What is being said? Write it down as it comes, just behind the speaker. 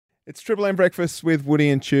It's Triple M Breakfast with Woody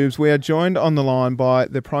and Tubes. We are joined on the line by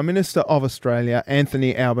the Prime Minister of Australia,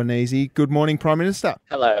 Anthony Albanese. Good morning, Prime Minister.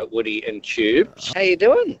 Hello, Woody and Tubes. How you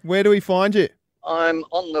doing? Where do we find you? I'm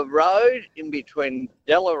on the road in between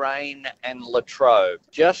Deloraine and Latrobe.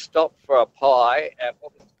 Just stopped for a pie at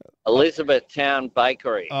Elizabethtown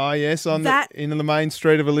Bakery. Oh, yes, in the main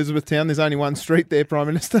street of Elizabethtown. There's only one street there, Prime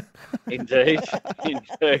Minister. Indeed.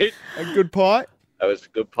 A good pie? That was a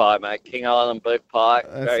good pie, mate. King Island beef pie.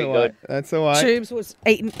 Very good. That's the way. Tubes was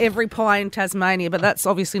eating every pie in Tasmania, but that's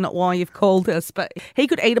obviously not why you've called us. But he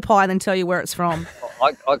could eat a pie and then tell you where it's from.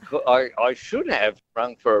 I should have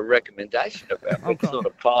rung for a recommendation about what sort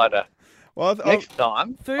of pie to... Next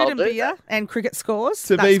time, Food I'll and do beer that. and cricket scores.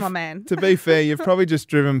 That's my man. To be fair, you've probably just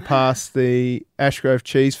driven past the Ashgrove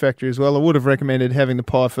Cheese Factory as well. I would have recommended having the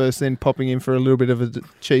pie first, then popping in for a little bit of a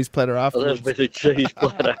cheese platter A afterwards. little bit of cheese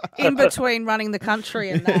platter. In between running the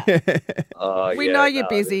country and that. Oh, We know you're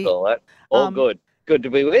busy. All that. All good. Good to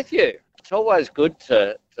be with you. It's always good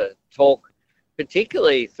to talk,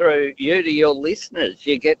 particularly through you to your listeners.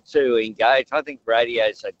 You get to engage. I think radio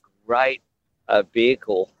is a great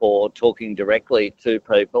vehicle for talking directly to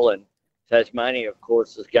people. And Tasmania, of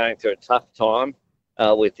course, is going through a tough time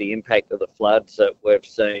with the impact of the floods that we've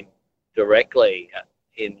seen directly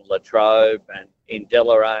in Latrobe and in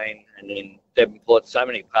Deloraine and in Devonport, so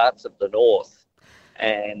many parts of the north,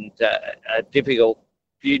 and a difficult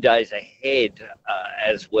few days ahead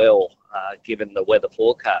as well, given the weather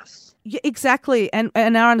forecasts. Yeah, exactly. And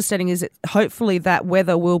our understanding is that hopefully that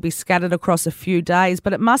weather will be scattered across a few days,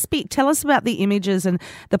 but it must be, tell us about the images and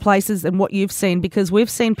the places and what you've seen, because we've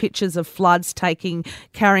seen pictures of floods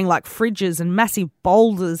carrying like fridges and massive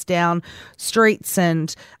boulders down streets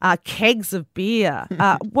and kegs of beer.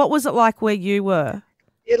 What was it like where you were?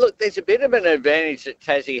 Yeah, look, there's a bit of an advantage that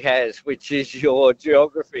Tassie has, which is your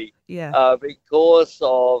geography. Yeah. Because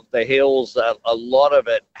of the hills, a lot of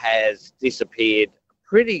it has disappeared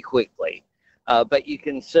pretty quickly. But you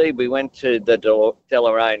can see, we went to the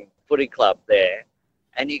Deloraine Footy Club there,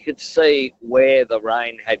 and you could see where the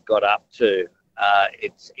rain had got up to.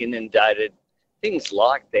 It's inundated. Things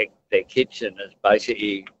like their kitchen is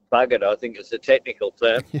basically buggered, I think is the technical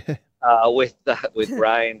term, with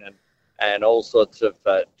rain and all sorts of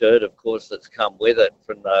dirt, of course, that's come with it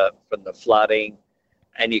from the flooding.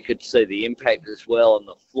 And you could see the impact as well, and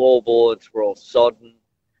the floorboards were all sodden,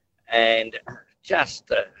 and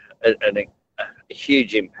just a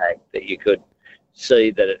huge impact that you could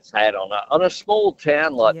see that it's had on a small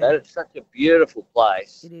town like that. It's such a beautiful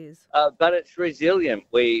place. It is. But it's resilient.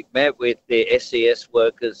 We met with the SES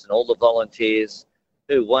workers and all the volunteers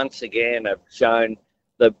who once again have shown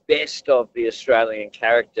the best of the Australian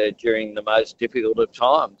character during the most difficult of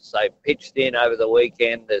times. They pitched in over the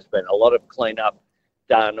weekend. There's been a lot of cleanup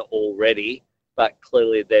done already, but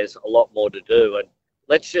clearly there's a lot more to do. And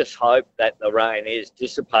let's just hope that the rain is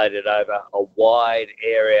dissipated over a wide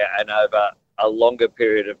area and over a longer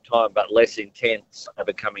period of time, but less intense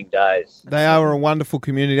over coming days. They are a wonderful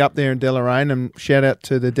community up there in Deloraine, and shout out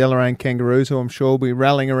to the Deloraine Kangaroos, who I'm sure will be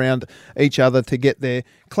rallying around each other to get their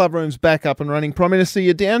club rooms back up and running. Prime Minister,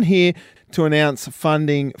 you're down here to announce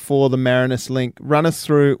funding for the Marinus Link. Run us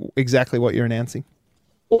through exactly what you're announcing.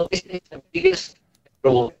 Well, this is the biggest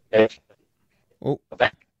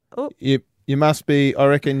You must be, I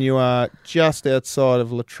reckon you are just outside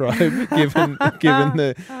of Latrobe, given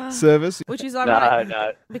the service. Which is ironic.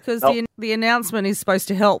 No. Because the announcement is supposed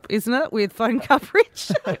to help, isn't it, with phone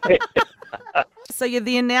coverage? So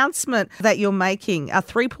the announcement that you're making, a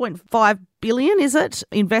 $3.5 billion, is it,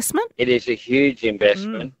 investment? It is a huge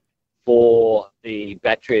investment for the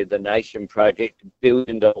Battery of the Nation project, $1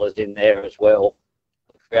 billion in there as well,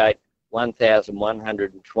 to create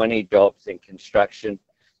 1,120 jobs in construction.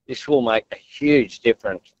 This will make a huge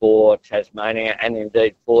difference for Tasmania and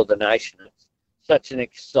indeed for the nation. It's such an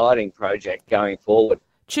exciting project going forward.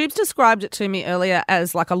 Tubes described it to me earlier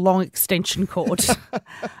as like a long extension cord.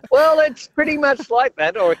 Well, it's pretty much like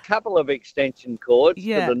that, or a couple of extension cords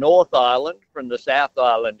to the North Island from the South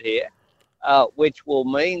Island here, which will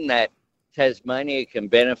mean that Tasmania can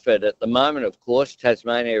benefit. At the moment, of course,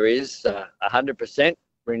 Tasmania is 100%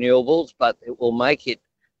 renewables, but it will make it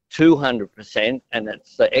 200%, and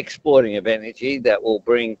it's the exporting of energy that will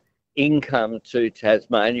bring income to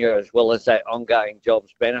Tasmania, as well as that ongoing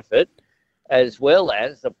jobs benefit, as well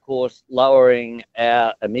as, of course, lowering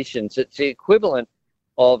our emissions. It's the equivalent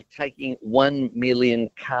of taking 1 million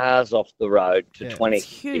cars off the road to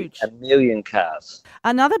 2050, 1 million cars.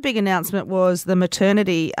 Another big announcement was the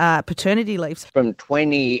paternity leave. From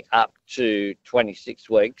 20 up to 26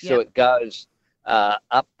 weeks, so it goes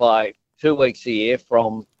up by 2 weeks a year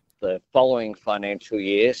from the following financial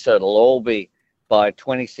year. So it'll all be by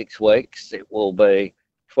 26 weeks. It will be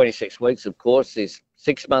 26 weeks, of course, is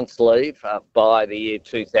 6 months leave by the year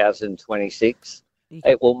 2026.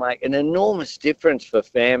 It will make an enormous difference for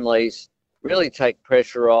families, really take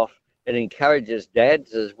pressure off. It encourages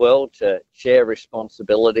dads as well to share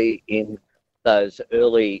responsibility in those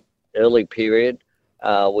early period.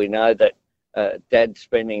 We know that dad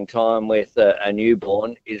spending time with a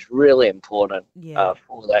newborn is really important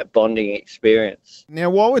for that bonding experience. Now,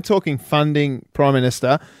 while we're talking funding, Prime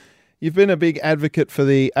Minister, you've been a big advocate for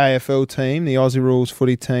the AFL team, the Aussie Rules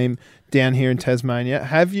footy team down here in Tasmania.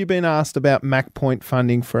 Have you been asked about Mac Point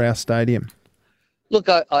funding for our stadium? Look,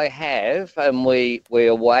 I have, and we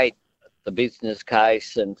await the business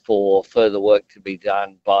case and for further work to be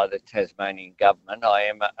done by the Tasmanian government. I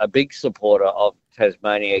am a big supporter of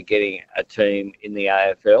Tasmania getting a team in the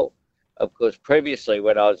AFL. Of course, previously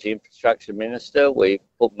when I was the infrastructure minister, we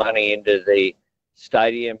put money into the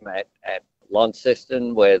stadium at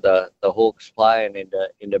Launceston where the Hawks play, and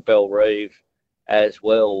into Bellerive as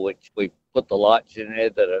well, which we put the lights in there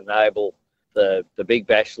that enable the Big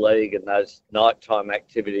Bash League and those nighttime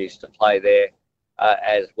activities to play there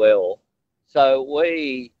as well. So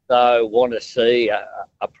we, though, want to see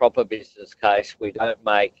a proper business case. We don't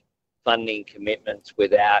make funding commitments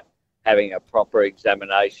without having a proper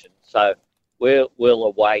examination. So we'll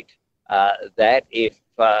await that if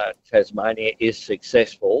Tasmania is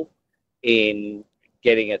successful in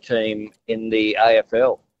getting a team in the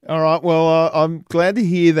AFL. All right. Well, I'm glad to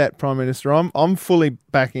hear that, Prime Minister. I'm fully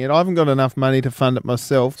backing it. I haven't got enough money to fund it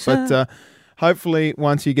myself, but hopefully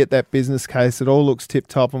once you get that business case, it all looks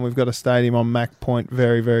tip-top and we've got a stadium on Mac Point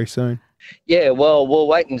very, very soon. Yeah, well, we'll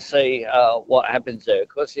wait and see what happens there. Of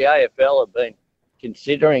course, the AFL have been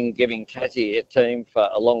considering giving Tassie a team for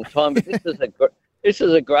a long time, but this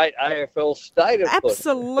is a great AFL state, of course.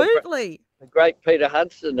 Absolutely. The great Peter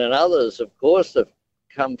Hudson and others, of course, have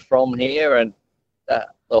come from here, and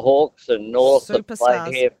the Hawks and North have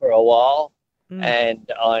played here for a while. And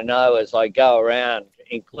I know as I go around,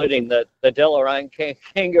 including the Deloraine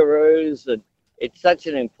Kangaroos, and it's such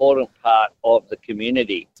an important part of the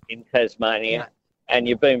community in Tasmania. And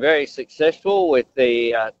you've been very successful with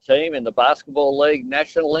the team in the Basketball League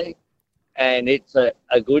nationally, and it's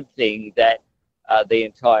a good thing that the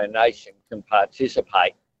entire nation can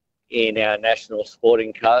participate in our national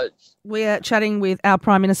sporting codes. We are chatting with our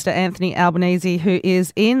Prime Minister, Anthony Albanese, who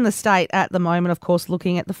is in the state at the moment, of course,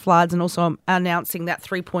 looking at the floods and also announcing that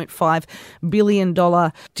 $3.5 billion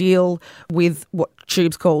deal with what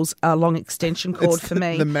Tubes calls a long extension cord for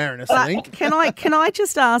me. The Mariners link. Can I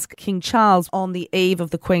just ask, King Charles, on the eve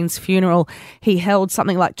of the Queen's funeral, he held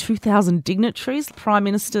something like 2,000 dignitaries, prime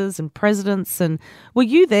ministers and presidents, and were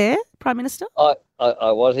you there, Prime Minister?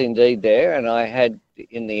 I was indeed there, and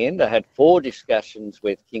in the end, I had 4 discussions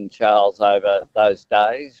with King Charles over those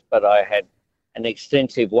days, but I had an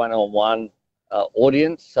extensive one-on-one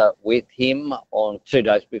audience with him on 2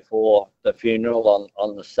 days before the funeral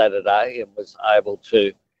on the Saturday, and was able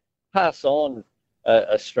to pass on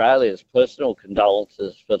Australia's personal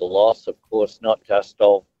condolences for the loss, of course, not just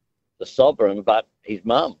of the Sovereign, but his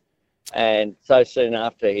mum. And so soon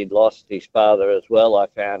after he'd lost his father as well, I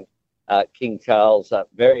found King Charles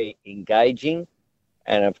very engaging,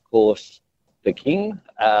 and of course the King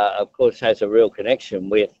of course has a real connection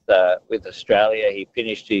with Australia. He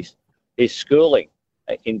finished his schooling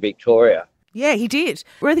in Victoria. Yeah, he did.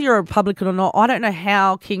 Whether you're a Republican or not, I don't know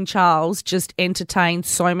how King Charles just entertained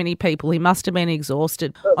so many people. He must have been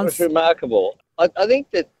exhausted. It was remarkable. I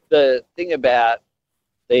think that the thing about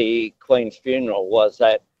the Queen's funeral was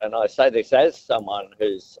that, and I say this as someone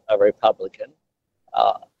who's a Republican,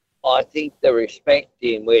 I think the respect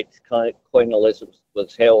in which Queen Elizabeth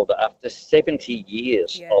was held after 70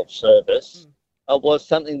 years of service was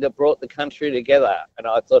something that brought the country together. And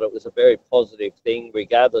I thought it was a very positive thing,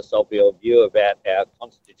 regardless of your view about our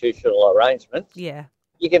constitutional arrangements. Yeah.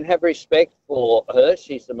 You can have respect for her.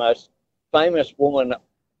 She's the most famous woman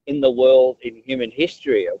in the world in human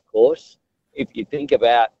history, of course. If you think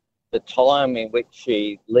about the time in which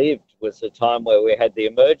she lived, was the time where we had the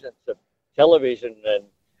emergence of television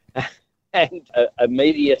and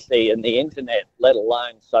immediacy and the internet, let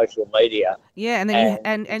alone social media. Yeah, and then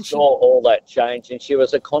and she saw all that change, and she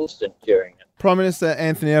was a constant during it. Prime Minister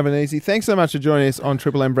Anthony Albanese, thanks so much for joining us on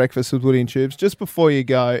Triple M Breakfast with Woody and Tubes. Just before you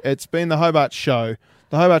go, it's been the Hobart Show.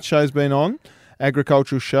 The Hobart Show's been on,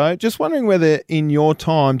 agricultural show. Just wondering whether in your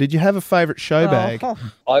time, did you have a favourite show bag?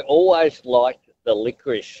 I always liked the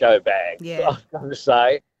licorice show bag, yeah. I've got to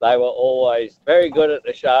say. They were always very good at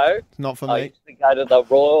the show. Not for I me. used to go to the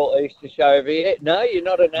Royal Easter Show every year. No, you're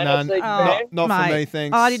not an Aniseed fan? Not for Mate, me,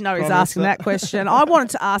 thanks. I didn't know he was asking that question. I wanted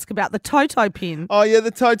to ask about the Toto pin. Oh yeah, the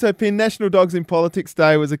Toto pin. National Dogs in Politics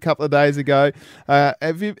Day was a couple of days ago.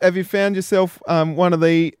 Have you found yourself one of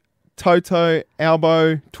the Toto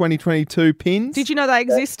Albo 2022 pins? Did you know they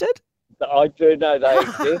existed? I do know they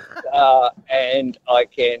exist, and I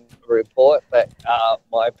can report that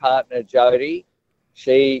my partner Jodie,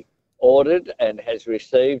 she ordered and has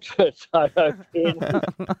received a Toto pin.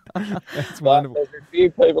 That's wonderful. There's a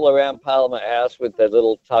few people around Parliament House with their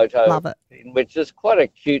little Toto Love it. pin, which is quite a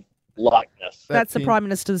cute likeness. That's the pin. Prime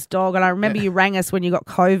Minister's dog, and I remember you rang us when you got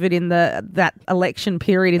COVID in that election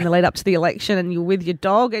period in the lead up to the election, and you were with your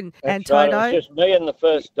dog and That's Toto. right. It was just me and the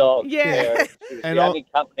first dog. Yeah. It was And the only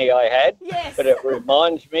company I had. Yes. But it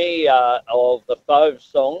reminds me of the Fauve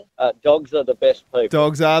song, Dogs Are the Best People.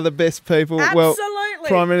 Dogs are the best people. Well, Absolutely.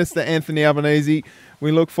 Prime Minister Anthony Albanese,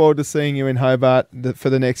 we look forward to seeing you in Hobart for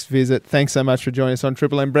the next visit. Thanks so much for joining us on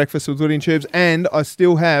Triple M Breakfast with Woody and Tubes. And I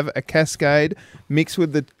still have a Cascade mixed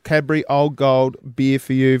with the Cadbury Old Gold beer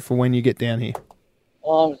for you for when you get down here.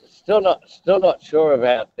 I'm still not sure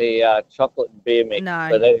about the chocolate and beer mix. No.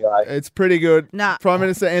 But anyway, It's pretty good. Nah. Prime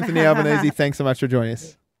Minister Anthony Albanese, thanks so much for joining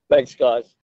us. thanks, guys.